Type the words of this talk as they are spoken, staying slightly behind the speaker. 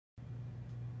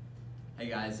Hey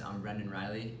guys, I'm Brendan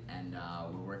Riley, and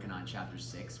we're working on Chapter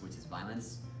 6, which is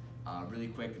violence. Really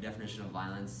quick, the definition of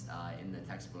violence in the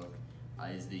textbook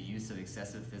is the use of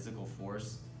excessive physical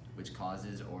force which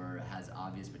causes or has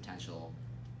obvious potential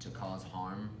to cause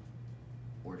harm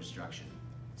or destruction.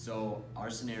 So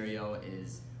our scenario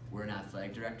is we're an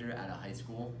athletic director at a high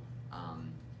school.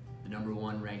 The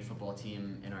 #1 ranked football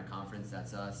team in our conference,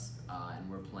 that's us, and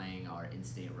we're playing our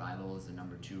in-state rivals, the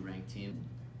 #2 ranked team.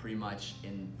 Pretty much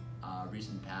in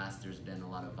recent past, there's been a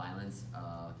lot of violence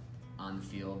on the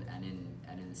field and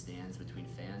in the stands between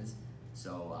fans.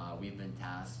 So we've been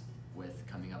tasked with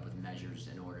coming up with measures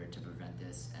in order to prevent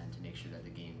this and to make sure that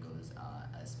the game goes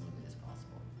as smoothly as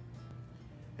possible.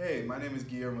 Hey, my name is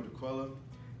Guillermo DeQuella,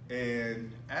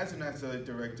 and as an athletic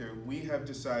director, we have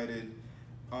decided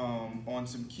on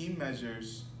some key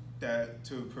measures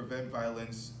to prevent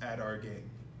violence at our game.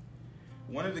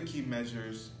 One of the key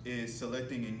measures is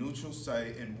selecting a neutral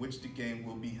site in which the game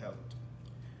will be held.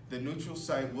 The neutral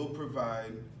site will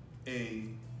provide a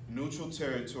neutral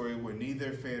territory where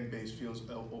neither fan base feels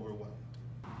overwhelmed.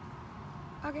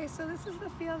 Okay, so this is the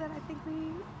field that I think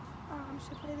we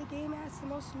should play the game at. It's the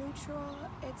most neutral.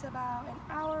 It's about an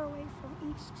hour away from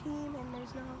each team, and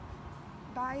there's no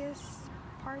bias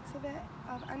parts of it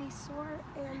of any sort,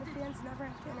 and the fans never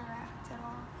have to interact at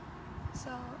all.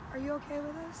 So, are you okay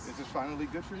with this? Is this finally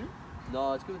good for you?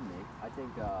 No, it's good with me. I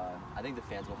think the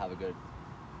fans will have a good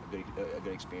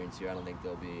experience here. I don't think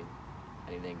there'll be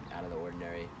anything out of the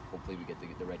ordinary. Hopefully, we get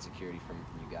the right security from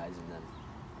you guys, and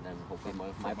then hopefully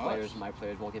my players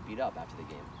won't get beat up after the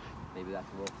game. Maybe that's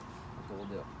what we'll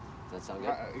do. Does that sound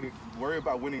good? Worry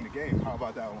about winning the game. How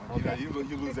about that one? Okay. You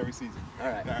lose every season. All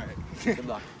right. All right. Good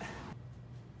luck.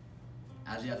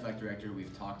 As the athletic director,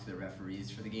 we've talked to the referees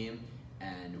for the game,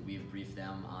 and we've briefed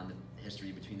them on the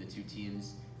history between the two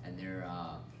teams, and they're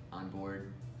on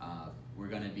board. We're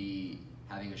going to be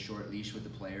having a short leash with the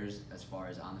players as far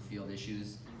as on the field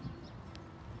issues.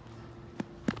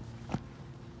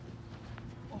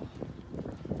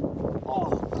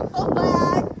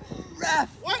 Ref!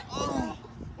 What? Oh.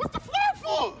 What's the flag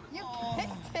for? You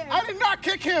kicked him. I did not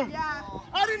kick him. Yeah.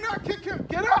 I did not kick him.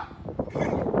 Get up!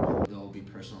 There will be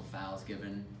personal fouls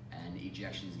given and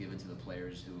ejections given to the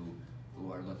players who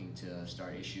are looking to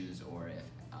start issues, or if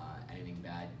anything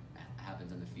bad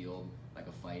happens on the field, like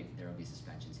a fight, there will be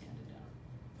suspensions handed down.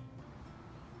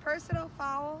 Personal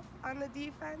foul on the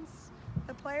defense.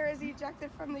 The player is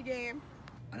ejected from the game.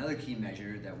 Another key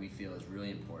measure that we feel is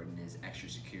really important is extra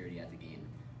security at the game.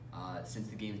 Since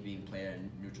the game is being played at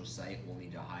a neutral site, we'll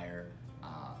need to hire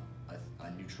a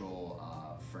neutral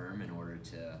firm in order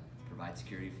to provide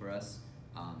security for us.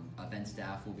 Event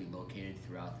staff will be located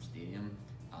throughout the stadium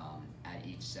at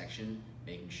each section,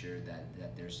 making sure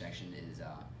that their section is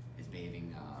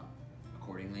behaving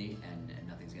accordingly and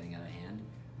nothing's getting out of hand.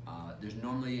 There's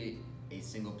normally a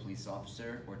single police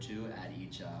officer or two at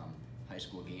each high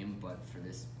school game, but for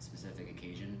this specific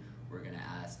occasion, we're going to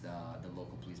ask the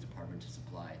local police department to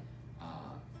supply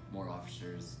more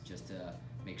officers just to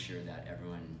make sure that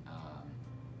everyone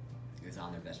is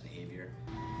on their best behavior.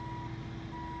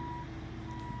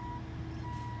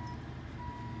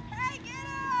 Hey, get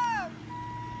him!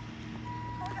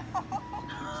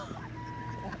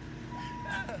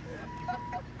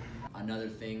 Another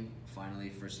thing, finally,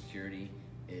 for security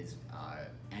is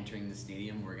entering the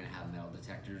stadium. We're going to have metal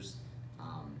detectors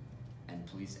and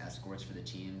police escorts for the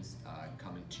teams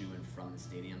coming to and from the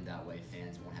stadium. That way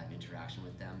fans won't have interaction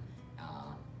with them,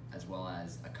 as well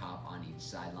as a cop on each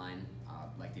sideline,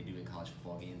 like they do in college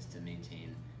football games, to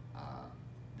maintain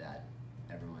that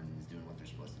everyone is doing what they're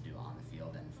supposed to do on the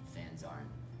field and fans aren't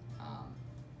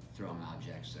throwing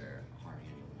objects or harming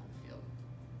anyone on the field.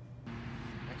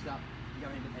 Next up, you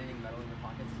got anything metal in your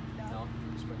pockets? No.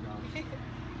 Just put it on.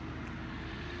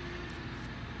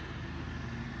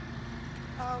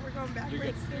 Oh, we're going backwards. You're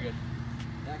good. You're good.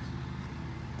 Next.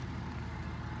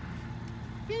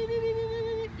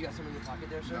 You got something in your pocket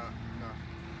there, sir? No.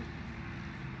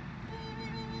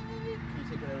 Can you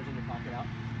take whatever's in your pocket out?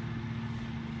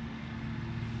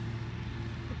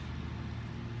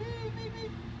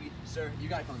 Sir, you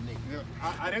gotta come with me. Yeah,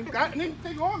 I didn't got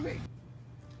anything on me.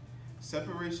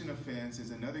 Separation of fans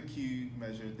is another key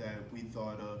measure that we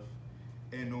thought of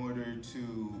in order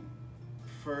to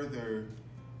further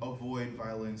avoid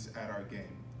violence at our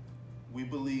game. We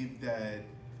believe that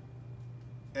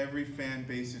every fan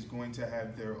base is going to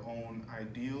have their own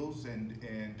ideals and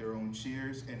their own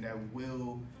cheers, and that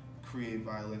will create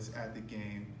violence at the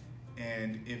game.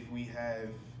 And if we have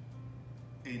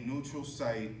a neutral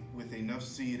site with enough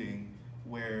seating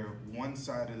where one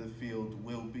side of the field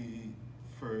will be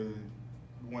for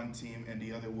one team and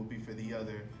the other will be for the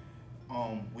other,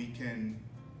 we can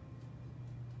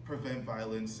prevent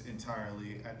violence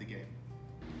entirely at the game.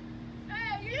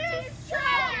 Hey, you're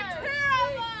trash!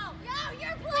 Terrible! Yo,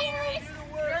 your player is...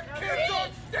 Your kid's on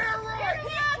steroids!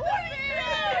 Your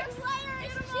player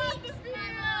is cheap!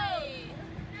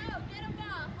 No, get him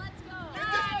off. Let's go. Get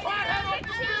this pothead off the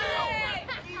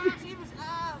field!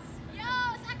 Yo,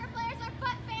 soccer players are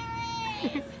butt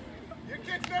fairies! Your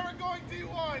kid's never going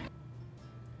D1!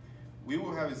 We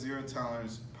will have a zero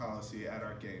tolerance policy at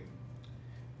our game.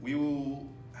 We will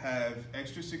have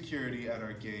extra security at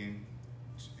our game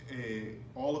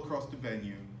all across the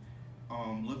venue,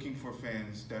 looking for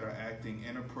fans that are acting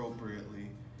inappropriately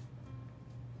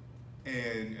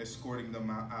and escorting them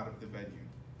out of the venue.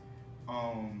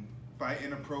 By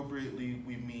inappropriately,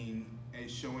 we mean a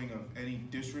showing of any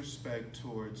disrespect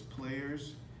towards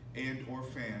players and or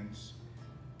fans,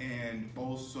 and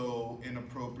also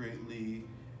inappropriately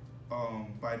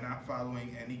by not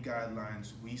following any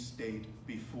guidelines we state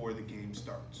before the game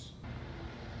starts.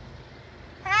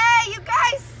 Hey, you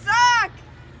guys suck!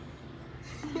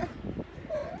 You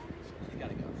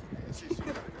gotta go.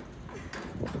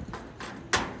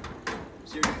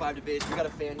 Series 5 debates. We got a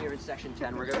fan here in section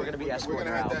 10. We're gonna be escorting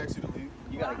her We're gonna have out. to ask you to leave.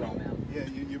 You gotta go, man. Yeah,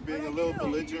 you're being a What little did I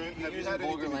do? belligerent. You're Have you using had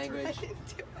vulgar anything to drink? I language. didn't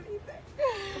do anything.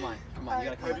 Come on, you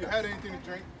gotta come Have you with had us. anything to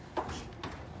drink?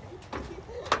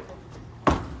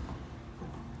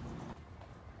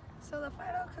 So the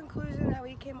final conclusion that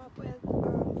we came up with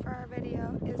for our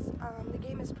video is the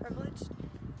game is privileged.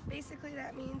 Basically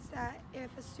that means that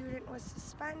if a student was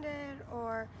suspended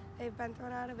or they've been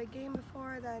thrown out of a game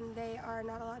before, then they are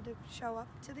not allowed to show up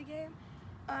to the game.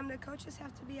 The coaches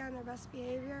have to be on their best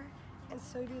behavior, and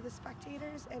so do the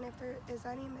spectators, and if there is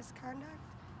any misconduct,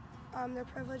 their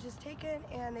privilege is taken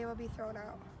and they will be thrown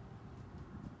out.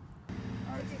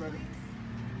 Alright,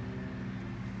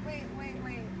 Wait.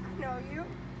 No, you?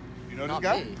 You know this Not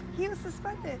guy? me. He was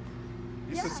suspended.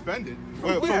 He's Yeah. suspended.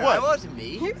 Where? For That what? wasn't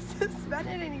me. He was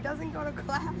suspended and he doesn't go to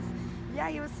class. Yeah,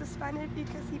 he was suspended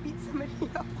because he beat somebody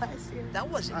up last year. That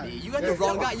wasn't me. Alright. You got the Yeah.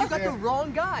 wrong guy. You got the Yeah.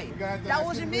 wrong guy. We gotta That ask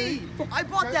wasn't him me. I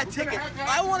bought that We're gonna ticket. have to I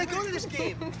ask want to him go to this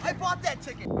game. I bought that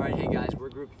ticket. All right, hey guys, we're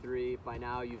group 3. By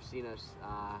now, you've seen us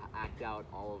act out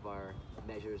all of our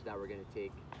measures that we're going to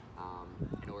take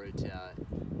in order to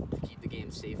keep the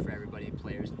game safe for everybody,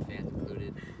 players and fans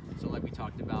included. So like we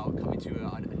talked about, coming to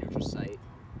a neutral site,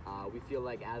 we feel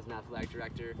like as an athletic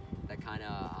director, that kind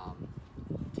of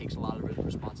takes a lot of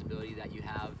responsibility that you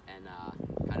have and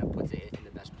kind of puts it in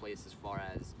the best place as far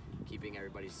as keeping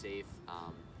everybody safe.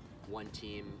 One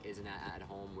team isn't at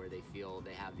home where they feel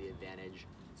they have the advantage,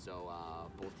 so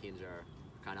both teams are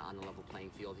kind of on the level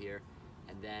playing field here.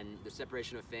 And then the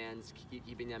separation of fans,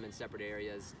 keeping them in separate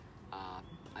areas,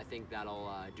 I think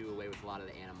that'll do away with a lot of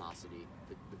the animosity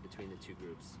between the two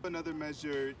groups. Another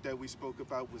measure that we spoke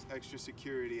about was extra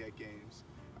security at games.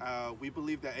 We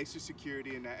believe that extra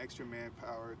security and that extra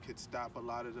manpower could stop a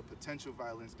lot of the potential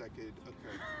violence that could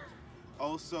occur.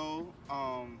 Also,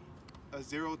 a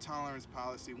zero tolerance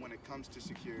policy when it comes to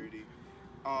security.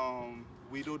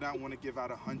 We do not want to give out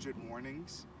 100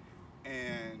 warnings,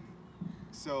 and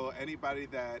so anybody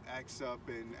that acts up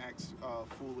and acts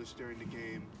foolish during the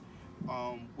game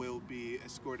will be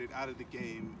escorted out of the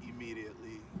game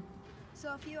immediately.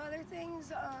 So a few other things,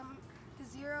 the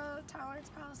zero tolerance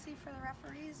policy for the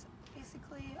referees,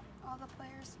 basically all the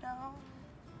players know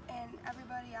and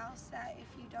everybody else that if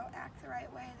you don't act the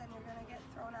right way, then you're gonna get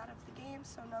thrown out of the game,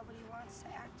 so nobody wants to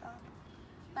act up.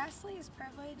 Lastly is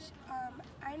privilege.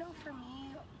 I know for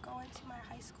me, going to my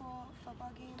high school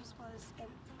football games was an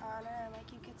honor, and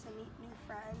like you get to meet new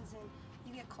friends and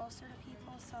you get closer to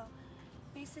people. So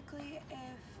basically,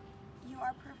 if you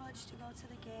are privileged to go to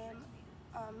the game,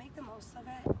 make the most of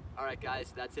it. All right,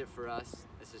 guys, that's it for us.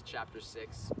 This is Chapter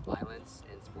 6, Violence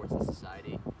in Sports and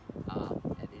Society.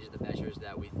 And these are the measures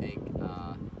that we think,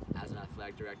 as an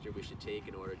athletic director, we should take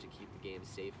in order to keep the game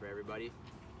safe for everybody.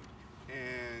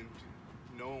 And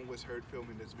no one was hurt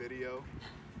filming this video.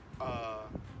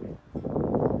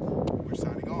 We're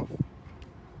signing off.